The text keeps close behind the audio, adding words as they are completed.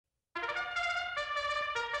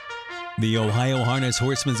The Ohio Harness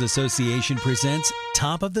Horsemen's Association presents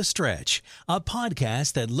Top of the Stretch, a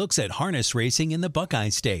podcast that looks at harness racing in the Buckeye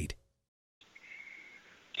State.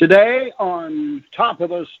 Today on Top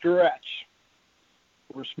of the Stretch,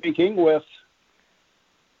 we're speaking with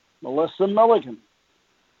Melissa Milligan,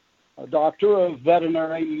 a doctor of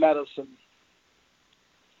veterinary medicine.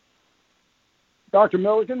 Dr.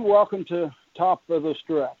 Milligan, welcome to Top of the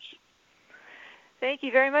Stretch. Thank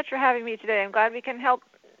you very much for having me today. I'm glad we can help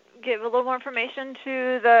give a little more information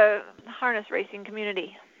to the harness racing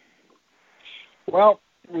community. Well,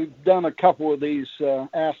 we've done a couple of these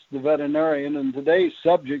Ask the Veterinarian, and today's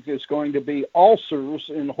subject is going to be ulcers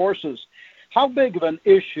in horses. How big of an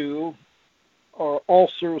issue are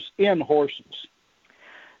ulcers in horses?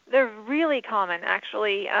 They're really common,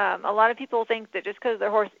 actually. A lot of people think that just because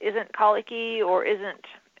their horse isn't colicky or isn't,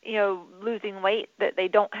 losing weight, that they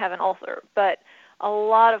don't have an ulcer. But a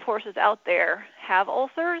lot of horses out there have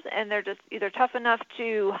ulcers, and they're just either tough enough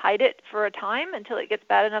to hide it for a time until it gets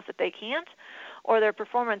bad enough that they can't, or their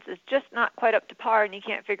performance is just not quite up to par and you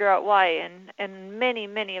can't figure out why. And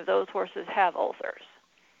many of those horses have ulcers.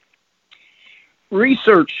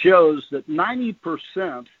 Research shows that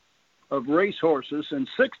 90% of race horses and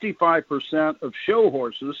 65% of show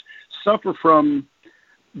horses suffer from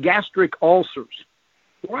gastric ulcers.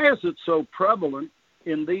 Why is it so prevalent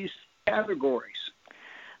in these categories?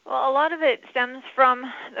 Well, a lot of it stems from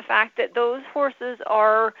the fact that those horses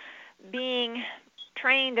are being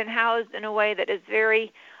trained and housed in a way that is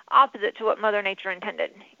very opposite to what Mother Nature intended.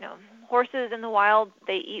 Horses in the wild,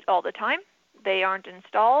 they eat all the time. They aren't in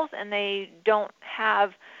stalls, and they don't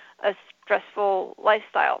have a stressful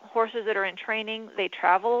lifestyle. Horses that are in training, they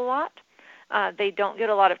travel a lot. They don't get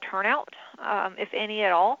a lot of turnout, if any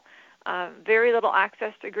at all. Very little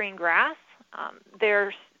access to green grass.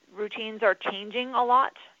 Their routines are changing a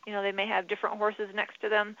lot. They may have different horses next to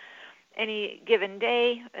them any given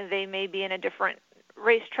day. They may be in a different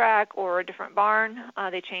racetrack or a different barn.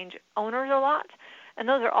 They change owners a lot. And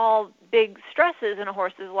those are all big stresses in a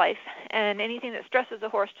horse's life. And anything that stresses a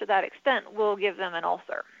horse to that extent will give them an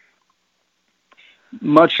ulcer.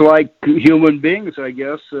 Much like human beings, I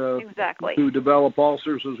guess, exactly, who develop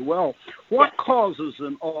ulcers as well. What yes. causes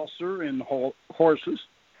an ulcer in horses?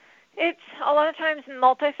 It's a lot of times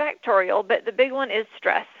multifactorial, but the big one is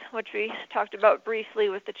stress, which we talked about briefly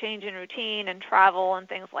with the change in routine and travel and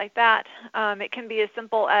things like that. It can be as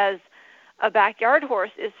simple as a backyard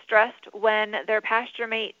horse is stressed when their pasture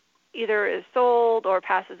mate either is sold or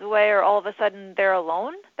passes away, or all of a sudden they're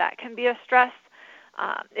alone. That can be a stress.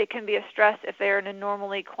 It can be a stress if they're in a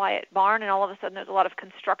normally quiet barn and all of a sudden there's a lot of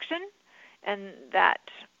construction, and that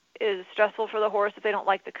is stressful for the horse if they don't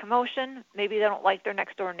like the commotion. Maybe they don't like their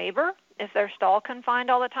next door neighbor. If they're stall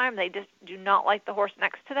confined all the time, they just do not like the horse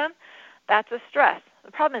next to them. That's a stress.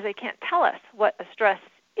 The problem is they can't tell us what a stress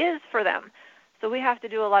is for them. So we have to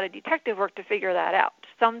do a lot of detective work to figure that out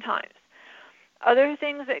sometimes. Other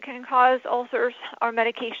things that can cause ulcers are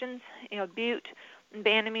medications. Bute and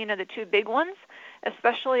Banamine are the two big ones,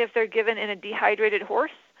 especially if they're given in a dehydrated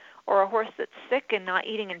horse or a horse that's sick and not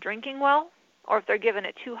eating and drinking well, or if they're given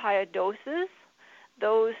at too high doses.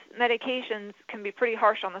 Those medications can be pretty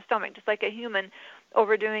harsh on the stomach. Just like a human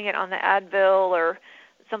overdoing it on the Advil or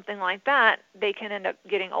something like that, they can end up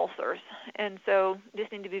getting ulcers. And so you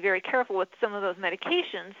just need to be very careful with some of those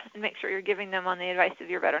medications and make sure you're giving them on the advice of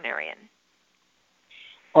your veterinarian.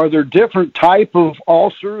 Are there different type of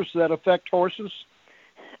ulcers that affect horses?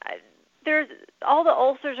 All the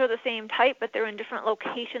ulcers are the same type, but they're in different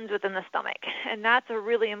locations within the stomach. And that's a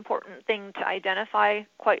really important thing to identify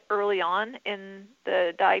quite early on in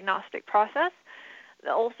the diagnostic process.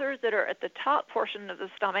 The ulcers that are at the top portion of the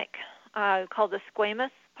stomach, called the squamous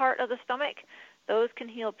part of the stomach, those can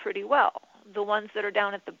heal pretty well. The ones that are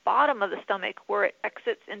down at the bottom of the stomach where it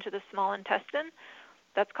exits into the small intestine,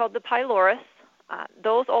 that's called the pylorus.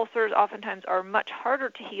 Those ulcers oftentimes are much harder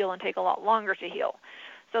to heal and take a lot longer to heal.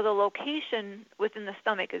 So the location within the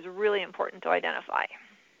stomach is really important to identify.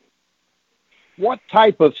 What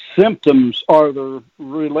type of symptoms are there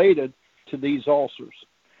related to these ulcers?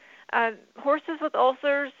 Horses with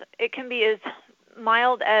ulcers, it can be as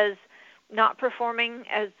mild as not performing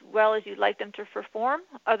as well as you'd like them to perform.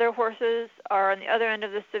 Other horses are on the other end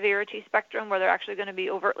of the severity spectrum where they're actually going to be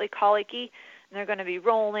overtly colicky, and they're going to be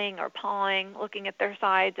rolling or pawing, looking at their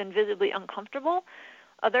sides, and visibly uncomfortable.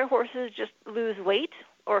 Other horses just lose weight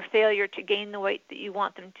or failure to gain the weight that you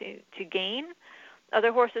want them to gain.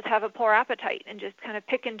 Other horses have a poor appetite and just kind of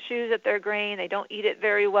pick and choose at their grain. They don't eat it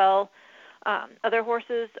very well. Other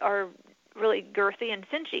horses are really girthy and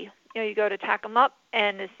cinchy. You go to tack them up,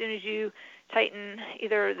 and as soon as you tighten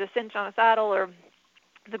either the cinch on a saddle or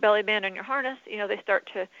the belly band on your harness, they start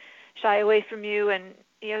to shy away from you and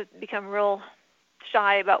become real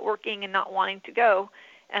shy about working and not wanting to go,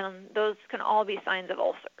 and those can all be signs of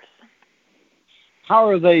ulcers. How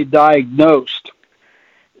are they diagnosed?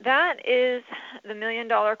 That is the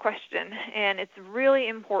million-dollar question, and it's really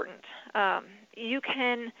important. You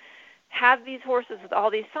can have these horses with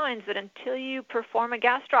all these signs, but until you perform a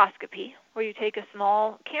gastroscopy, where you take a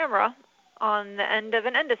small camera on the end of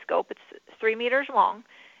an endoscope, it's 3 meters long,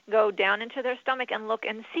 go down into their stomach and look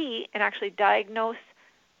and see and actually diagnose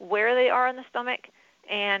where they are in the stomach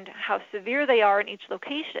and how severe they are in each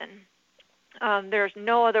location, there's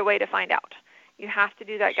no other way to find out. You have to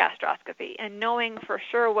do that gastroscopy, and knowing for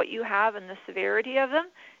sure what you have and the severity of them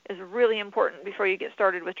is really important before you get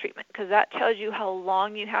started with treatment, because that tells you how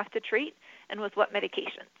long you have to treat and with what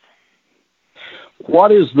medications.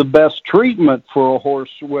 What is the best treatment for a horse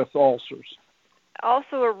with ulcers?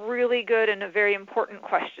 Also a really good and a very important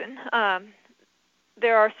question.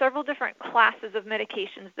 There are several different classes of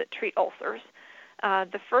medications that treat ulcers.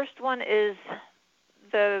 The first one is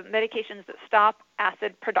the medications that stop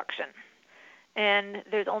acid production. And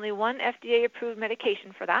there's only one FDA-approved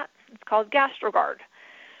medication for that. It's called GastroGuard.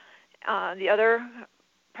 The other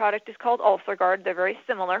product is called UlcerGuard. They're very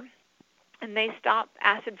similar, and they stop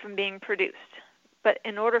acid from being produced. But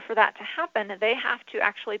in order for that to happen, they have to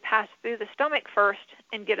actually pass through the stomach first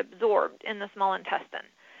and get absorbed in the small intestine.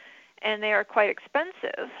 And they are quite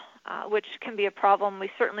expensive, which can be a problem. We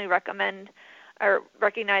certainly recommend or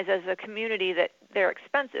recognize as a community that they're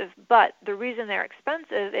expensive, but the reason they're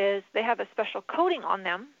expensive is they have a special coating on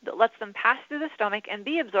them that lets them pass through the stomach and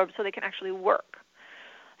be absorbed so they can actually work.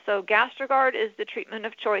 So GastroGuard is the treatment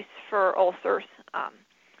of choice for ulcers.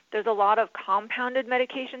 There's a lot of compounded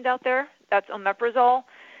medications out there. That's omeprazole,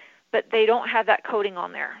 but they don't have that coating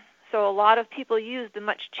on there. So a lot of people use the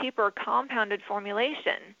much cheaper compounded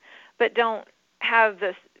formulation, but don't have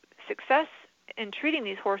the success in treating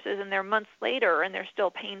these horses, and they're months later and they're still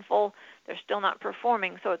painful, they're still not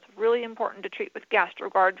performing. So it's really important to treat with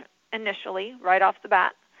GastroGuard initially, right off the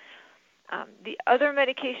bat. The other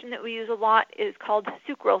medication that we use a lot is called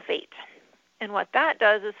sucralfate. And what that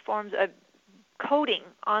does is forms a coating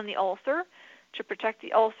on the ulcer to protect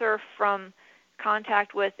the ulcer from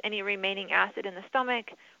contact with any remaining acid in the stomach,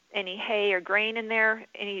 any hay or grain in there,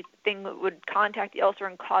 anything that would contact the ulcer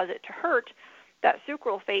and cause it to hurt. That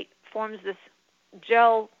sucralfate forms this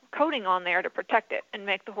gel coating on there to protect it and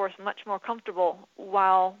make the horse much more comfortable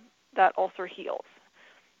while that ulcer heals.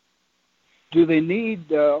 Do they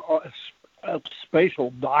need a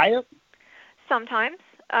special diet? Sometimes.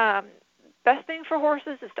 Best thing for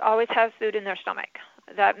horses is to always have food in their stomach.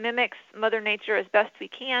 That mimics Mother Nature as best we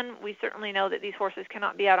can. We certainly know that these horses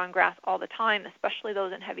cannot be out on grass all the time, especially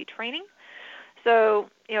those in heavy training. So,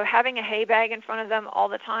 having a hay bag in front of them all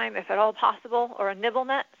the time, if at all possible, or a nibble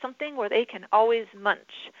net, something where they can always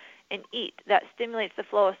munch and eat. That stimulates the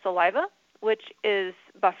flow of saliva, which is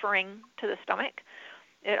buffering to the stomach.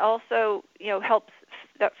 It also, helps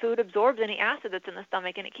that food absorbs any acid that's in the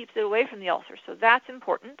stomach, and it keeps it away from the ulcer. So that's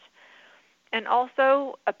important. And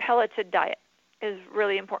also, a pelleted diet is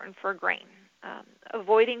really important for grain.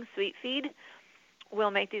 Avoiding sweet feed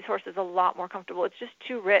will make these horses a lot more comfortable. It's just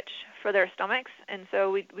too rich for their stomachs, and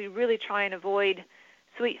so we really try and avoid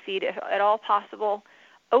sweet feed if at all possible.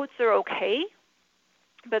 Oats are okay,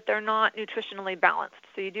 but they're not nutritionally balanced.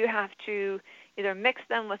 So you do have to either mix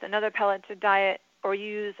them with another pelleted diet or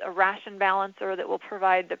use a ration balancer that will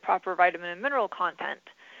provide the proper vitamin and mineral content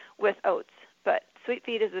with oats. But sweet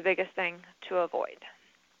feed is the biggest thing to avoid.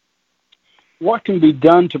 What can be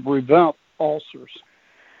done to prevent ulcers?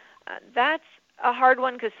 That's a hard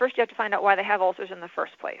one, because first you have to find out why they have ulcers in the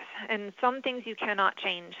first place. And some things you cannot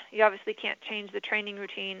change. You obviously can't change the training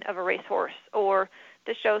routine of a racehorse or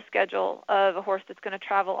the show schedule of a horse that's going to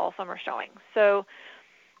travel all summer showing. So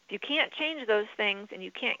if you can't change those things and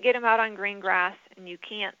you can't get them out on green grass and you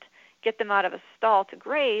can't get them out of a stall to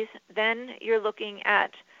graze, then you're looking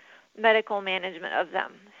at medical management of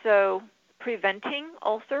them. So preventing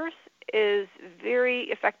ulcers is very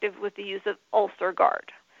effective with the use of UlcerGuard.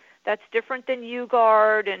 That's different than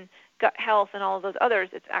UGuard and Gut Health and all of those others.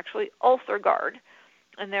 It's actually UlcerGuard.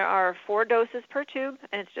 And there are 4 doses per tube,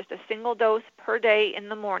 and it's just a single dose per day in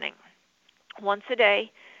the morning, once a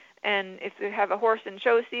day. And if you have a horse in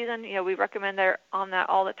show season, we recommend they're on that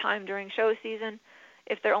all the time during show season.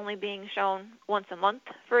 If they're only being shown once a month,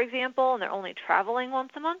 for example, and they're only traveling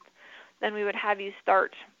once a month, then we would have you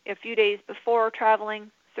start a few days before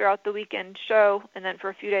traveling throughout the weekend show, and then for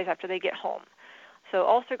a few days after they get home. So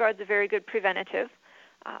UlcerGuard is a very good preventative.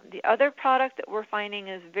 The other product that we're finding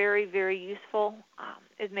is very, very useful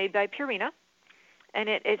is made by Purina, and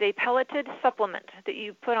it is a pelleted supplement that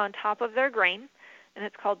you put on top of their grain, and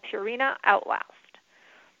it's called Purina Outlast.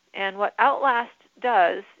 And what Outlast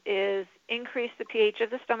does is increase the pH of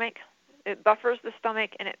the stomach, it buffers the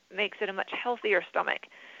stomach, and it makes it a much healthier stomach.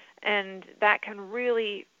 And that can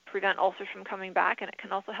really prevent ulcers from coming back, and it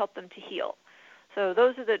can also help them to heal. So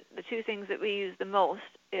those are the two things that we use the most,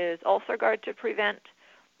 is UlcerGuard to prevent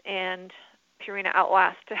and Purina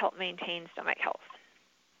Outlast to help maintain stomach health.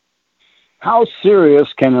 How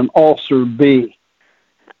serious can an ulcer be?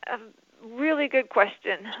 Really good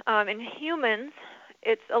question. In humans,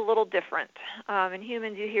 it's a little different. In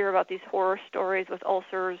humans, you hear about these horror stories with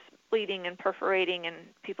ulcers bleeding and perforating and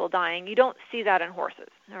people dying. You don't see that in horses,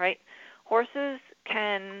 all right? Horses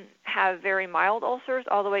can have very mild ulcers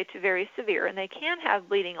all the way to very severe, and they can have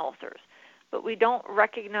bleeding ulcers, but we don't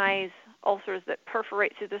recognize ulcers that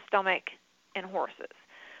perforate through the stomach in horses.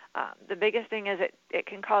 The biggest thing is it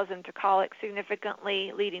can cause them to colic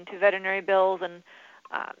significantly, leading to veterinary bills, and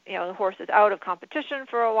the horse is out of competition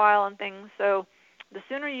for a while and things. So the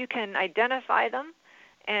sooner you can identify them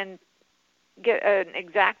and get an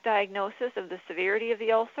exact diagnosis of the severity of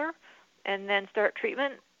the ulcer and then start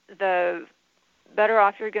treatment, the better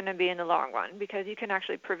off you're going to be in the long run, because you can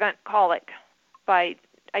actually prevent colic by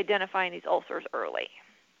identifying these ulcers early.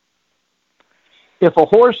 If a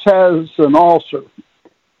horse has an ulcer,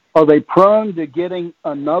 are they prone to getting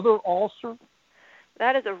another ulcer?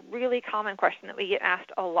 That is a really common question that we get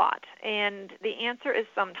asked a lot, and the answer is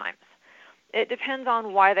sometimes. It depends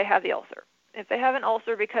on why they have the ulcer. If they have an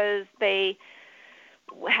ulcer because they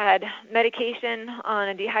had medication on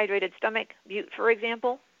a dehydrated stomach, bute for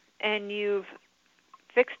example, and you've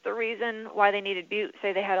fixed the reason why they needed bute,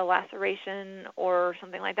 say they had a laceration or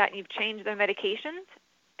something like that, and you've changed their medications,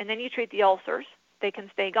 and then you treat the ulcers, they can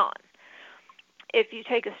stay gone. If you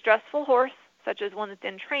take a stressful horse, such as one that's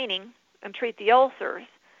in training, and treat the ulcers,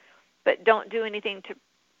 but don't do anything to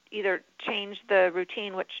either change the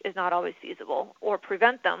routine, which is not always feasible, or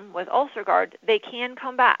prevent them with UlcerGuard, they can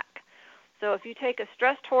come back. So if you take a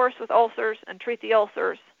stressed horse with ulcers and treat the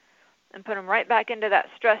ulcers and put them right back into that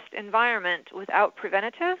stressed environment without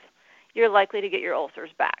preventative, you're likely to get your ulcers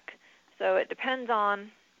back. So it depends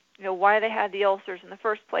on why they had the ulcers in the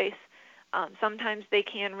first place. Sometimes they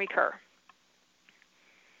can recur.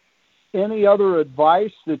 Any other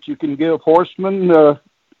advice that you can give horsemen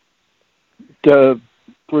to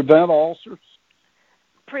prevent ulcers?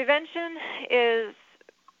 Prevention is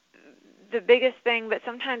the biggest thing, but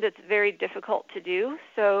sometimes it's very difficult to do.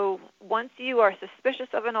 So once you are suspicious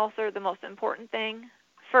of an ulcer, the most important thing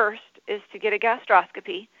first is to get a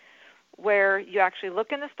gastroscopy where you actually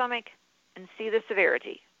look in the stomach and see the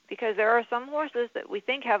severity. Because there are some horses that we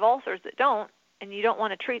think have ulcers that don't, and you don't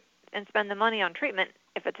want to treat and spend the money on treatment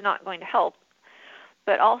if it's not going to help.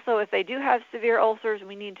 But also, if they do have severe ulcers,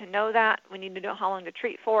 we need to know that. We need to know how long to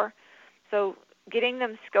treat for. So getting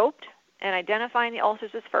them scoped and identifying the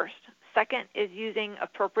ulcers is first. Second is using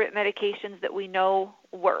appropriate medications that we know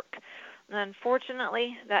work. And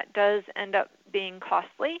unfortunately, that does end up being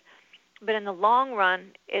costly. But in the long run,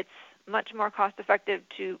 it's much more cost-effective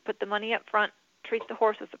to put the money up front, treat the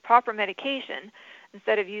horse with the proper medication,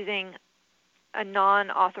 instead of using a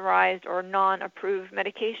non-authorized or non-approved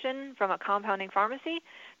medication from a compounding pharmacy,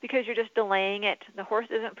 because you're just delaying it. The horse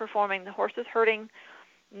isn't performing. The horse is hurting.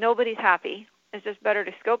 Nobody's happy. It's just better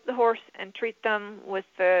to scope the horse and treat them with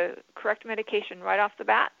the correct medication right off the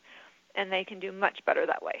bat, and they can do much better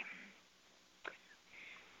that way.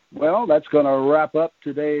 Well, that's going to wrap up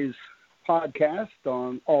today's podcast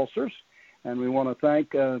on ulcers. And we want to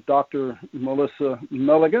thank Dr. Melissa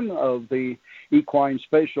Milligan of the Equine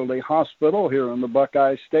Specialty Hospital here in the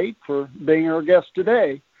Buckeye State for being our guest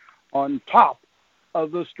today on Top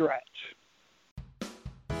of the Stretch.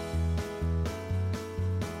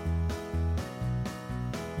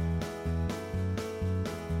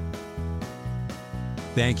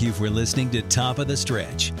 Thank you for listening to Top of the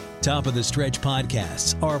Stretch. Top of the Stretch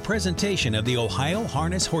podcasts are a presentation of the Ohio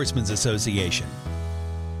Harness Horsemen's Association.